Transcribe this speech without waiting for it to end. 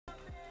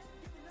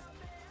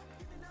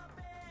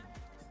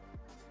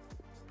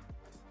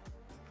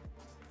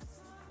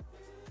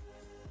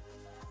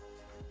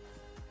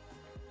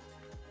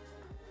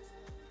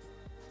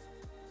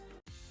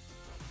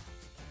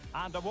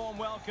And a warm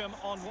welcome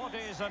on what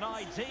is an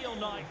ideal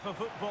night for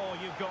football,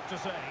 you've got to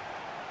say.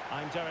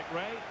 I'm Derek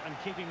Ray, and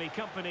keeping me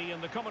company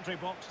in the commentary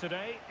box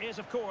today is,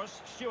 of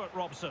course, Stuart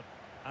Robson.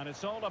 And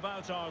it's all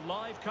about our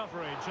live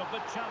coverage of the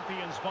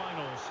Champions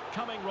Finals,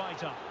 coming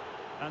right up.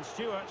 And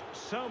Stuart,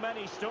 so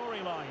many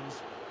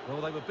storylines.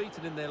 Well, they were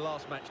beaten in their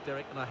last match,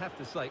 Derek, and I have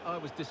to say, I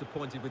was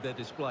disappointed with their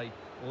display.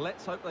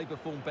 Let's hope they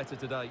perform better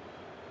today.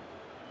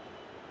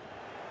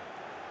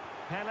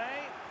 Pele.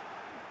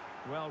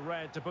 Well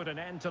read to put an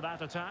end to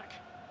that attack.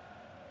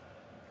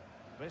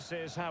 This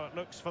is how it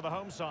looks for the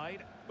home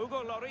side.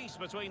 Hugo Lloris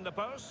between the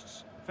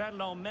posts.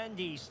 Ferland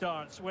Mendy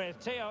starts with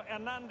Theo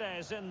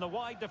Hernandez in the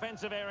wide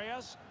defensive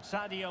areas.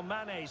 Sadio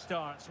Mane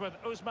starts with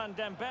Ousmane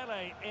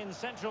Dembele in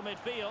central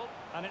midfield.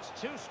 And it's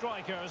two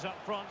strikers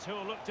up front who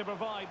will look to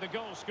provide the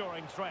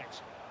goal-scoring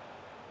threat.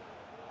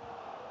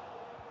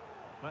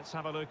 Let's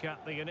have a look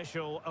at the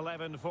initial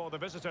 11 for the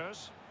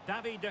visitors.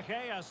 David De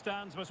Gea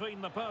stands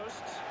between the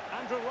posts.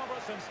 Andrew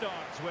Robertson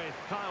starts with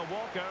Kyle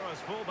Walker as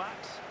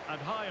fullbacks. And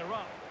higher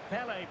up,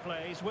 Pele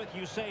plays with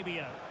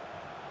Eusebio.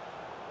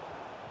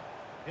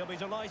 He'll be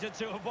delighted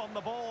to have won the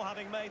ball,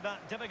 having made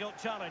that difficult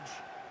challenge.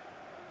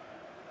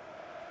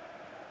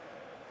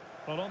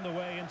 Well, on the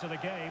way into the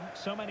game,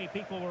 so many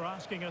people were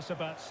asking us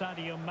about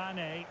Sadio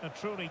Mane, a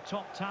truly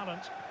top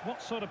talent.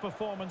 What sort of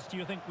performance do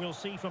you think we'll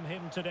see from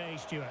him today,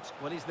 Stuart?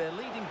 Well, he's their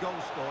leading goal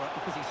scorer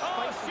because he's...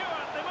 Oh,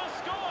 Stuart, they must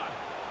score!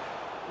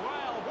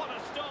 Well, what a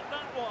stop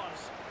that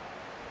was.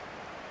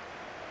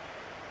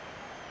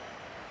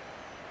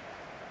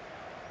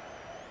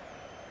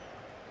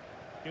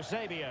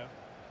 Eusebio.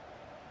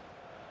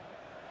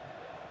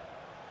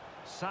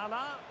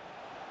 Salah.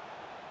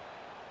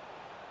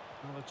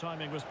 Well, the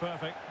timing was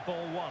perfect.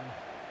 Ball one.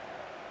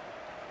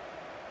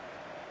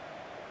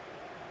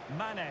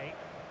 Mane.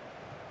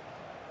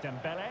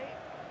 Dembele.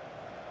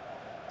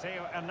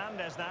 Theo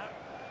Hernandez now.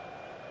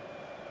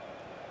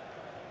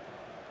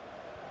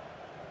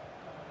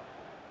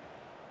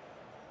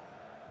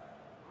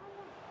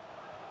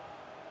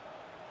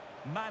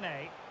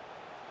 Mane.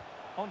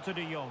 Onto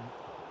De Jong.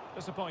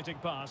 Disappointing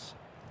pass.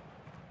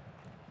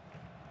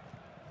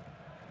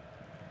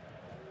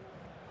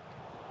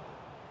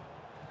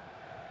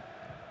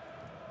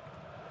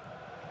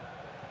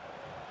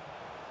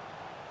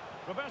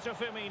 Roberto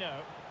Firmino.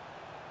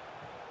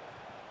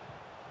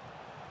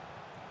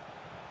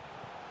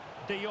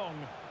 De Jong.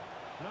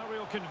 No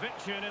real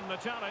conviction in the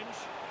challenge.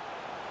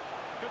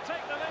 Could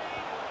take the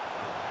lead.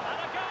 And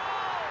a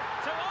goal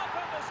to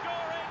open the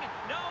scoring.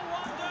 No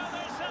wonder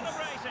they're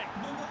celebrating.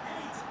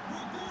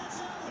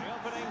 The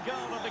opening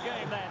goal of the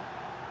game then.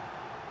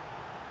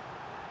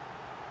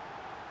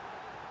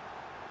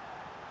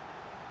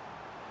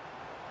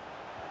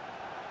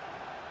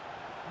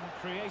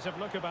 A creative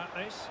look about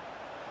this.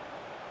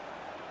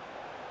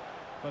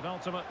 But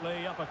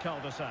ultimately up a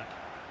cul-de-sac.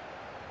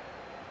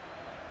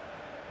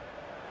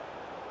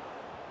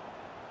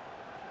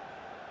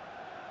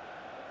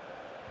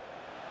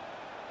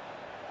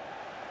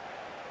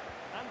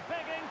 And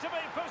begging to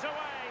be put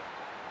away.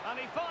 And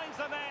he finds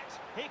the net.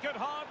 He could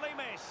hardly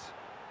miss.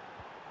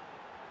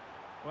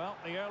 Well,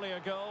 the earlier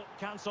goal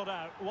cancelled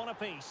out. One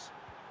apiece.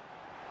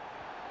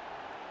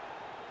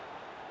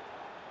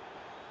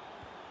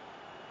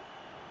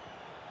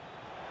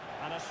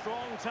 And a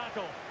strong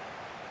tackle.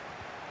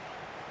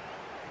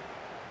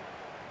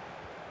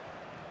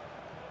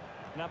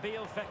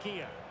 Nabil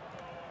Fekir.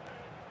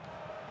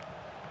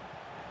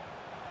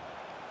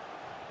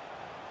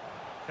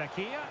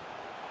 Fekir.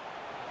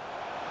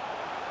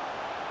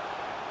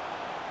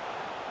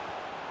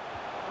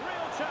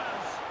 Real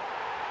chance.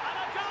 And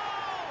a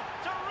goal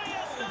to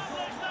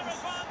re-establish their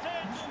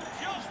advantage.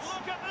 Just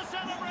look at the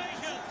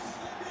celebrations.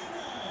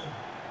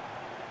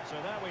 So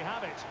there we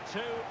have it.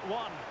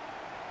 2-1.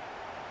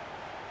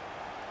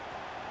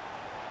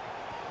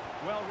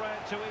 Well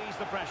read to ease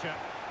the pressure.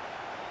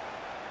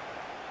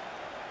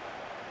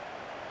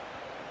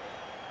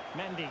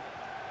 Mendy.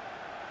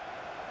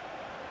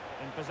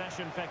 In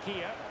possession,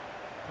 Fekir.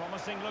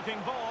 Promising looking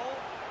ball.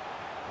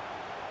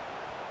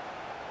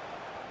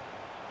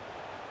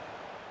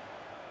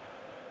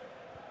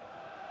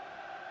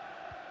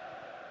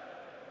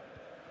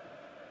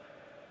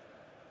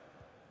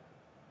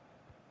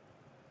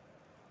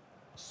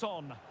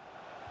 Son.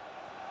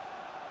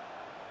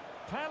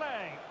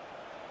 Pele.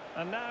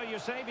 And now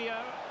Eusebio.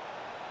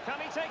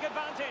 Can he take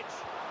advantage?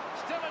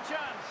 Still a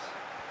chance.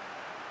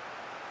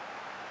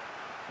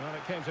 Well,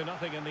 it came to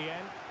nothing in the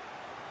end.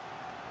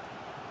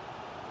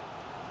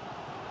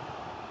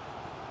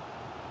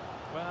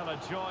 Well, a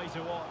joy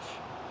to watch.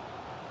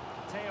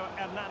 Theo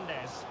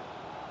Hernandez.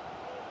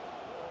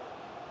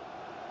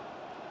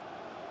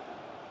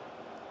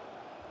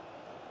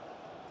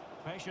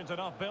 Patient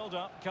enough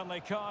build-up. Can they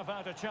carve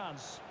out a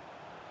chance?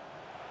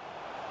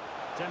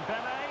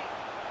 Dembele.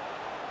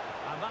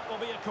 And that will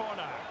be a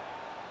corner.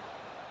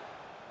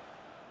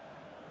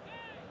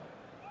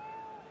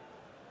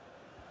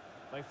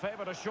 They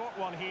favoured a short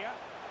one here.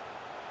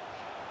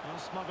 Well,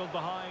 smuggled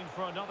behind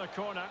for another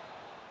corner.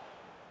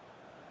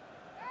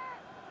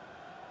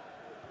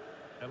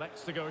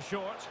 Elects to go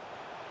short.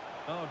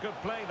 Oh, good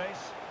play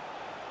this.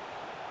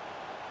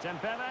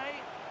 Dembele.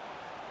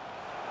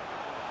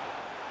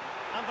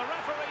 And the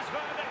referee's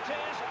verdict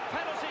is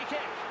penalty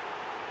kick.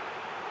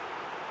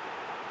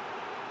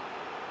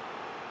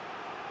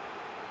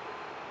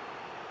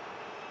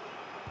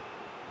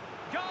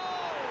 Goal!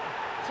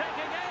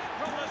 Taking aim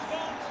from the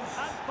spot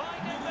and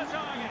finding the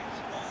target.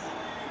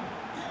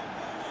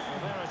 Well,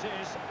 there it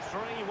is.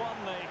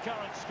 3-1 the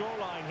current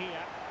scoreline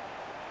here.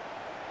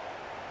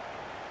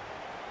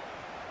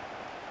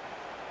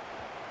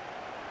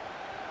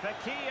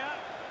 Fekir.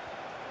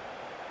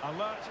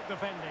 Alert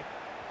defending.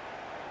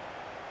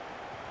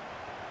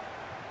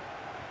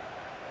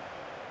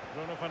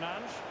 Bruno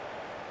Fernandes.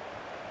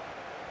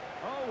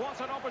 Oh,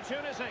 what an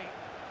opportunity.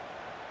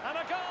 And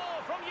a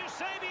goal from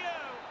Eusebio.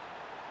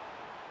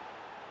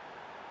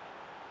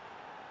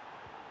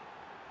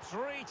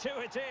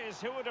 3-2 it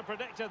is. Who would have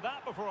predicted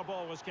that before a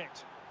ball was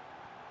kicked?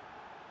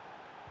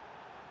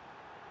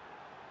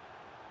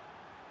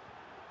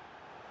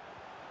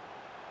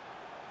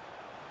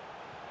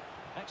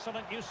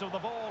 Excellent use of the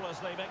ball as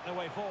they make their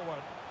way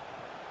forward.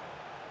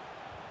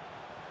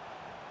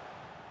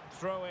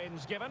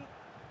 Throw-ins given.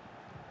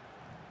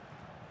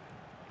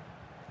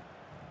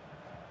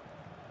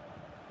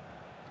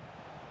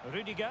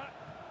 Rudiger.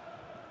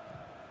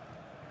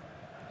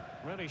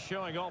 Really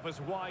showing off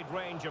his wide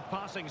range of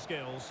passing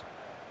skills.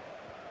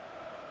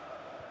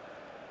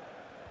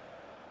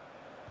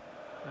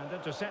 And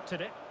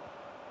intercepted it.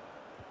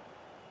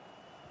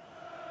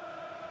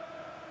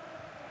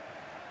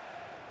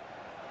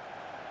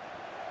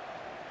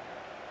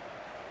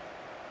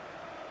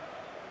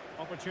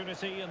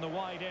 Opportunity in the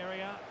wide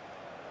area.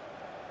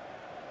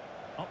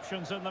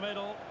 Options in the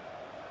middle.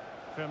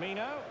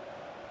 Firmino.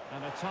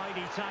 And a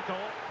tidy tackle.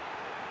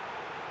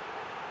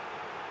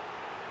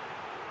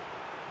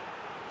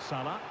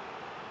 Salah.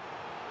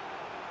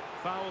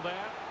 Foul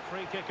there.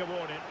 Free kick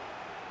awarded.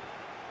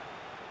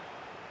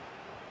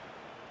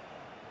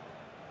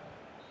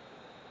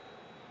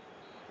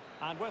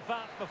 And with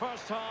that, the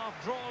first half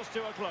draws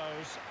to a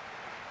close.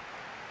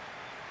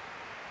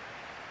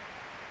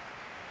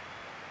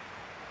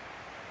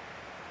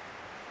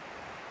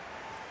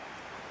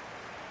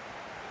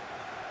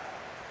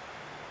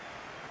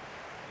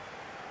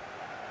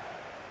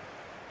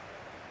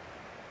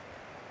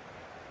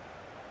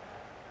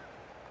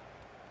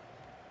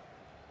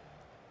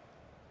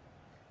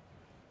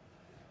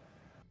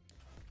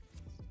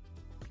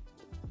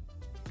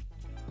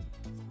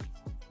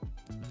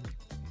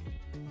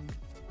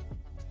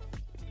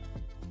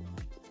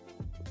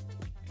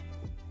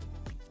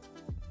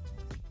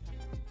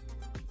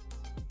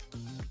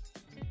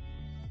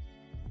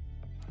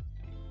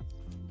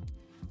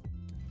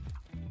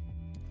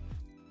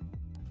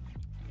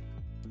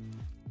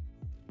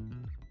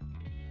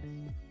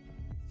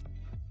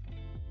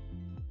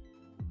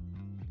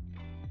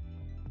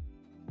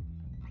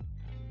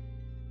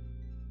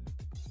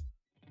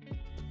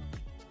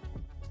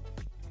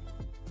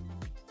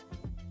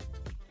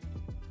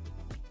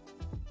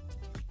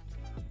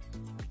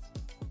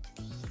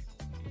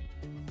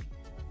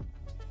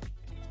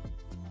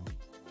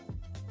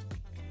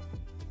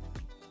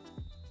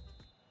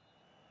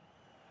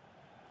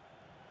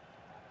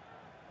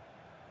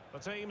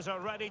 The teams are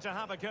ready to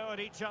have a go at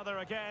each other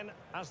again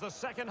as the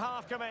second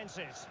half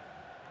commences.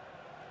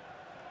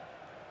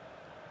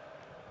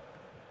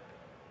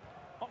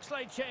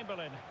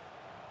 Oxlade-Chamberlain.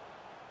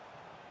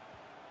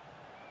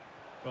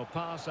 Well,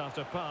 pass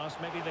after pass,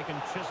 maybe they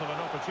can chisel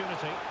an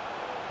opportunity.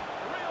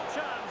 Real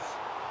chance.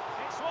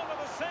 It's one of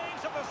the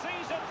saves of the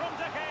season from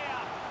De Gea.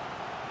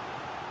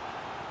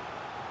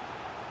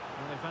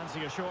 And they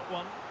fancy a short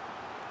one.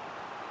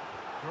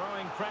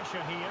 Growing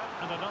pressure here,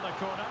 and another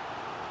corner.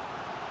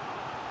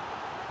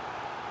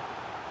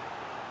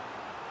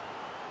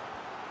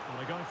 And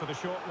they're going for the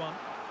short one.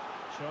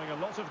 Showing a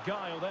lot of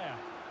guile there.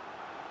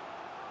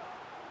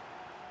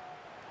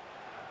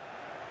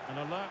 An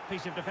alert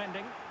piece of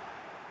defending.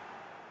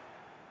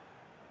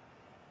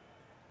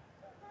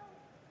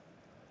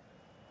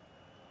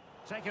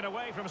 Taken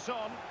away from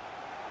Son.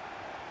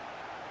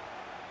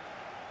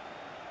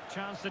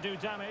 Chance to do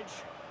damage.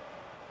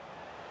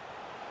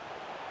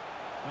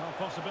 No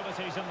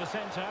possibilities in the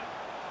centre.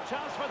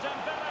 Chance for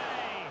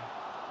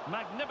Dembele.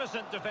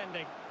 Magnificent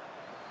defending.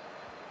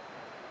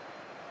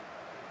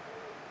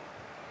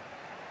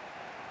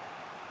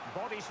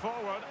 Bodies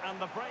forward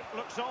and the break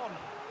looks on.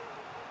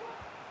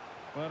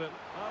 Well,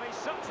 he's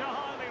such a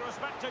highly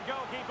respected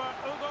goalkeeper,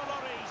 Hugo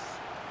Lloris.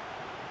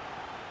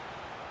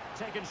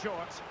 Taken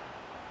short.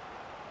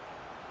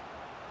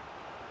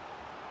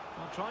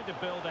 Well, trying to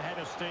build a head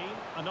of steam.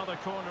 Another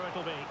corner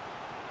it'll be.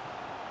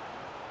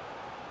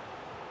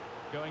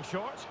 Going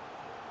short.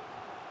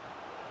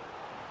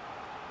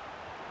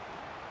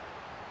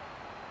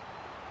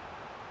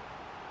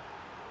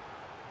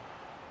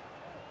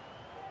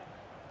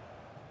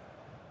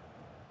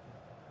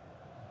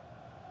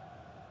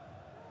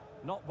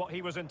 Not what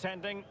he was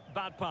intending.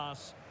 Bad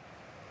pass.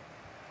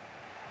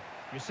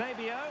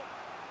 Eusebio.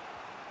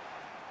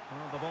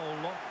 Oh, the ball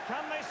locked.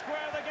 Can they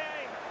square the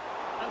game?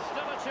 And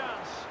still a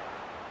chance.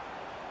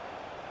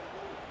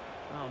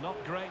 Oh,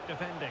 not great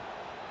defending.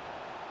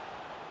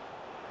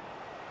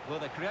 Well,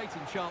 they're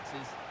creating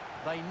chances.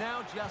 They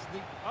now just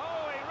need...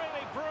 Oh, he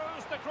really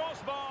bruised the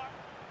crossbar.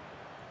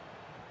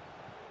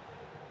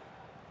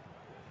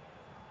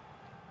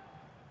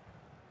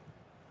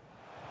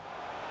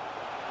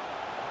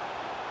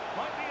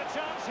 Might be a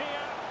chance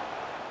here.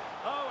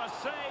 Oh, a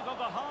save of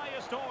the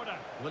highest order.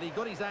 Well, he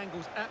got his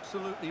angles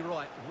absolutely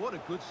right. What a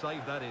good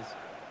save that is.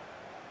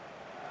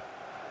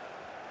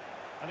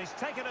 And he's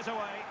taken it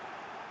away.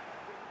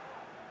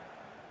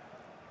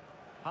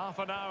 Half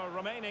an hour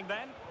remaining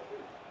then.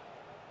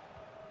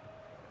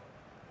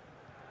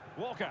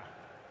 Walker.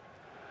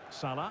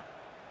 Salah.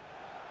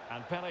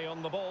 And Pele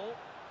on the ball.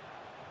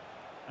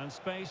 And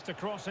space to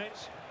cross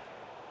it.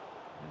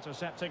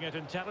 Intercepting it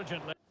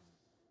intelligently.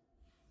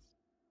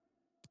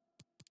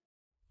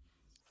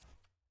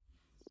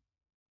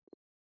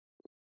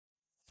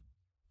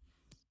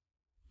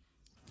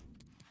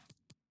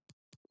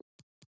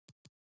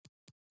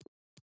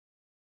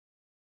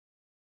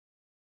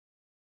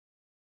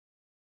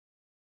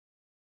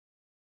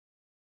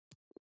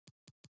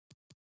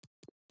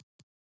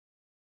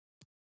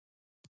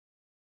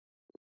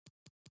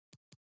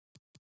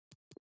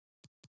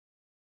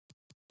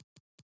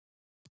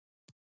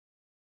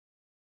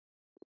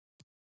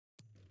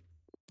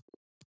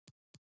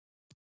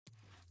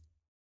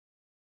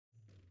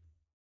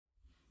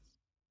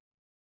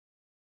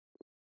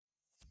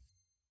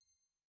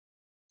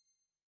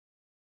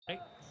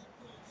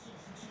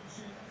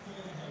 Substitution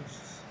for the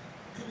hosts.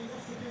 Coming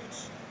off the pitch,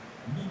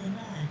 number 9,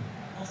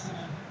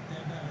 Ousmane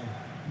Dembele.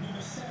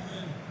 Number 7,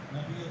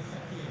 Nabil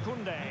Fekir.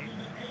 Koundé. And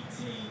number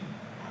 18,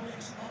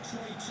 Alex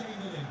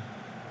Oxlade-Chamberlain.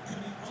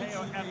 Coming off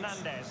Theo the pitch,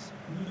 Hernandez.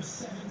 number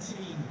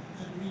 17,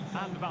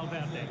 Federico And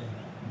Valverde.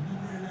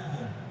 Number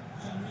 11,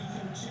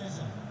 Federico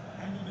Chiesa.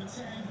 And number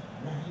 10,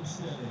 Raheem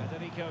Sterling.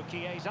 Federico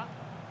Chiesa.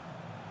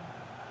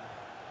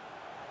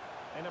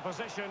 In a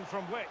position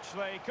from which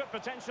they could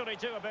potentially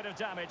do a bit of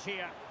damage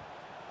here.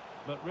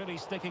 But really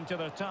sticking to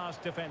their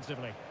task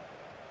defensively.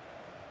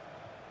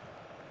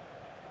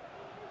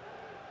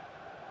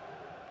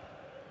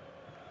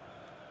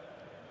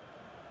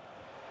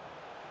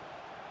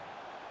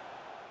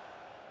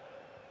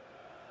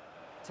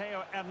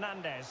 Theo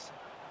Hernandez.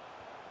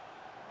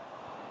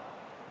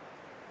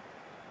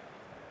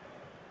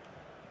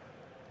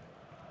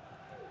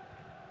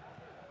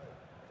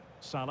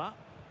 Salah.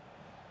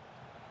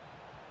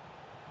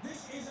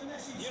 This is a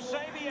message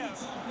Eusebio.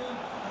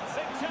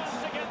 Big chance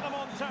to get them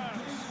on terms.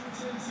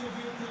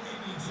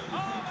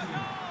 Oh, the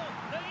goal!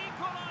 The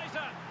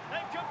equaliser!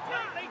 They've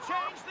completely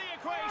changed the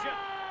equation.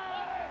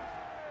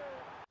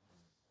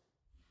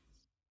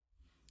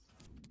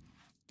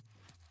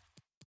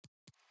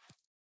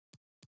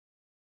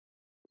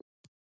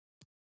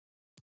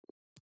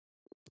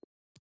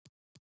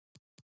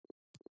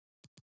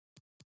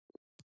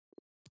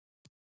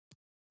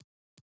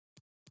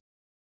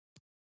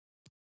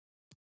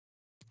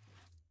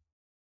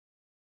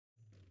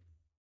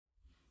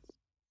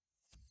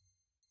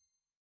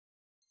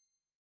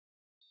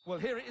 Well,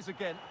 here it is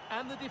again,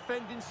 and the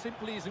defending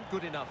simply isn't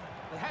good enough.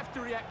 They have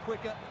to react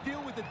quicker,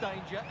 deal with the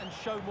danger, and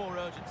show more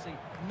urgency,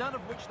 none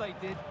of which they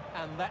did,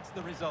 and that's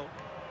the result.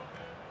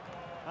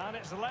 And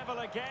it's level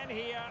again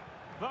here.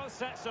 Both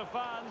sets of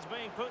fans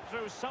being put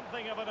through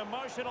something of an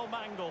emotional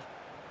mangle.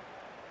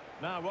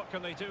 Now, what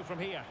can they do from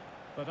here?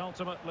 But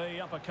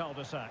ultimately, up a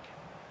cul-de-sac.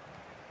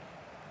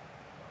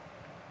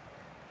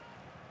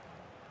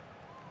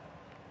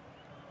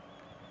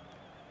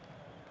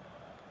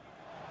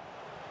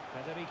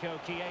 Federico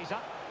Chiesa.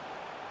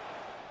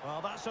 Well,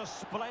 that's a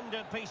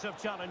splendid piece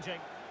of challenging.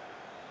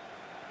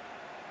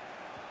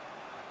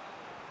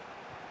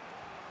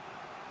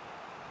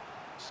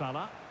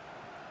 Salah.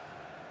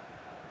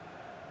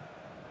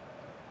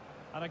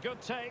 And a good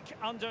take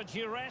under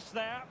duress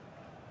there.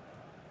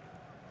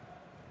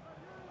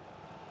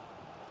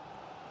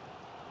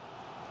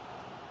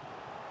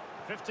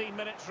 "15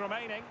 minutes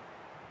remaining.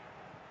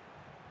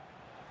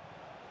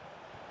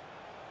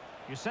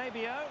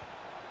 Eusebio.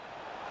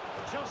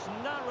 Just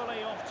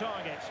narrowly off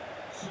target.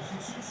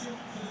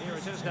 Here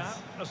it is now,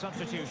 a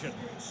substitution.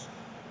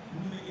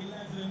 Number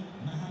 11,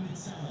 Mohamed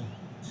Salah,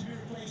 to be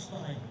replaced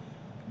by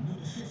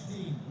number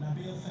 15,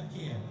 Nabil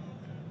Fekir.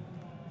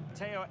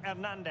 Theo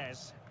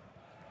Hernandez.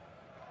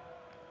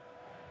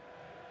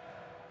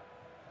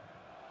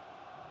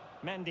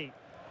 Mendy.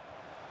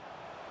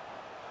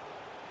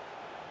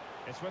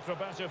 It's with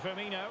Roberto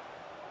Firmino.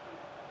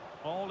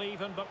 All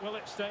even, but will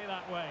it stay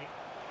that way?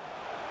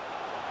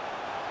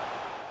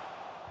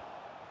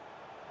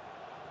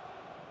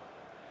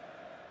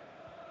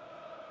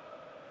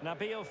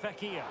 Nabil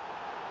Fekir.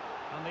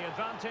 And the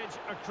advantage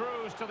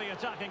accrues to the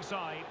attacking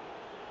side.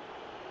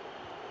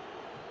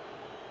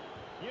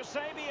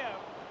 Eusebio.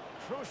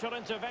 Crucial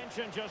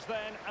intervention just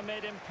then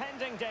amid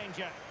impending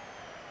danger.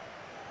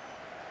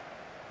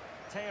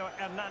 Theo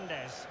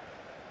Hernandez.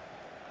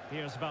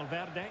 Here's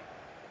Valverde.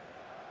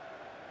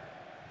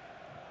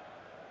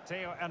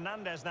 Theo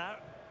Hernandez now.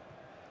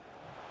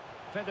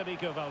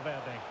 Federico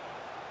Valverde.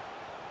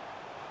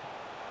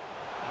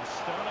 And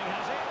Sterling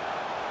has it.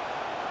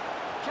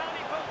 Can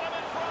he put them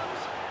in front?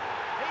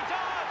 He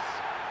does!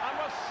 And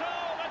with so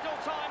little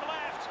time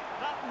left,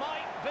 that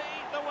might be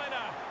the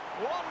winner.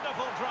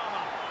 Wonderful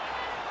drama.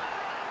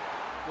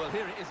 Well,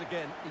 here it is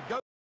again. He goes.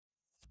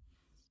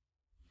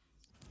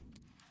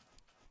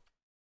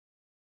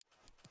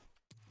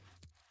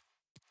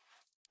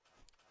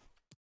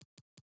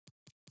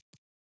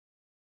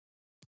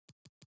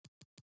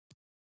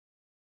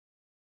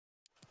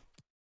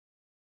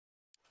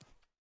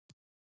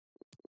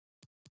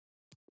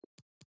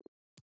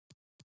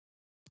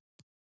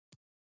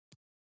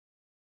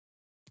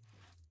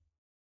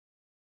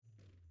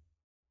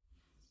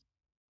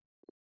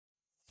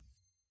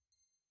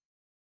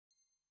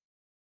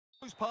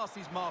 Goes past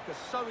his marker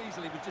so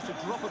easily with just a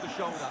drop of the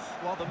shoulder,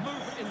 while the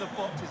movement in the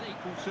box is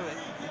equal to it.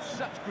 It's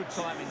such good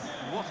timing.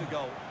 What a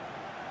goal.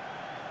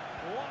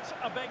 What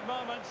a big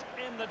moment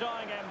in the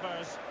dying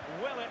embers.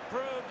 Will it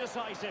prove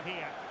decisive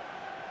here?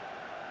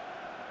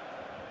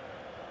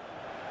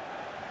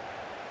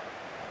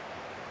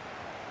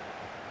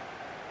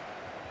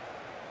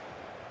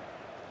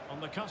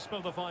 On the cusp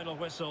of the final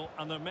whistle,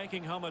 and they're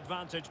making home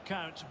advantage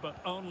count, but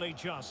only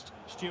just.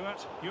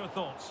 Stuart, your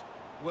thoughts?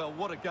 Well,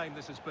 what a game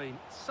this has been.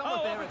 Some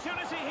of their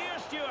opportunity here,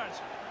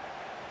 Stuart.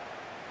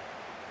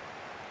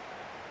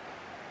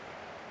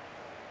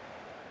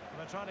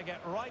 They're trying to get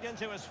right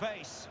into his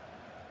face.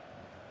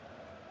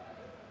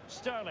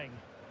 Sterling.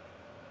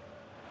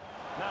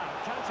 Now,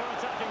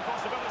 counter-attacking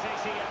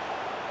possibilities here.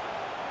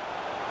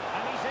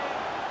 And he's in.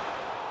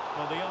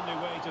 Well, the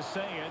only way to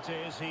say it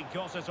is he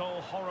got it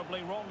all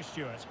horribly wrong,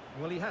 Stuart.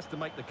 Well, he has to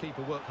make the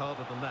keeper work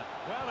harder than that.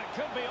 Well, it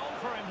could be on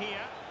for him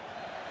here.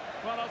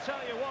 Well, I'll tell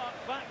you what,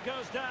 that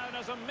goes down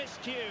as a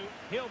miscue.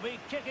 He'll be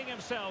kicking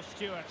himself,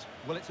 Stuart.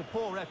 Well, it's a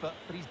poor effort,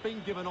 but he's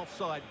been given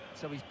offside,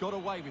 so he's got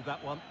away with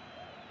that one.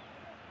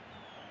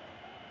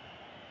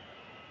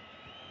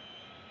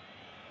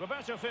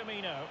 Roberto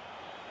Firmino.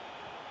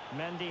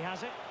 Mendy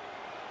has it.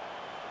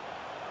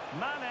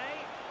 Mane.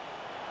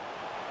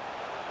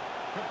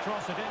 Could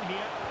cross it in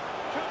here.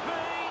 Could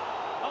be!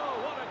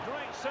 Oh, what a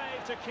great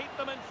save to keep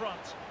them in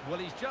front. Well,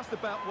 he's just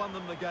about won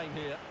them the game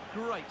here.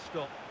 Great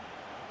stop.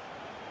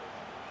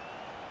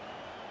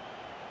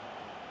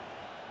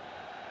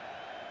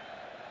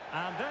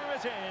 And there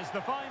it is,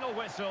 the final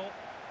whistle.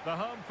 The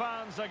home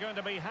fans are going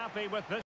to be happy with this.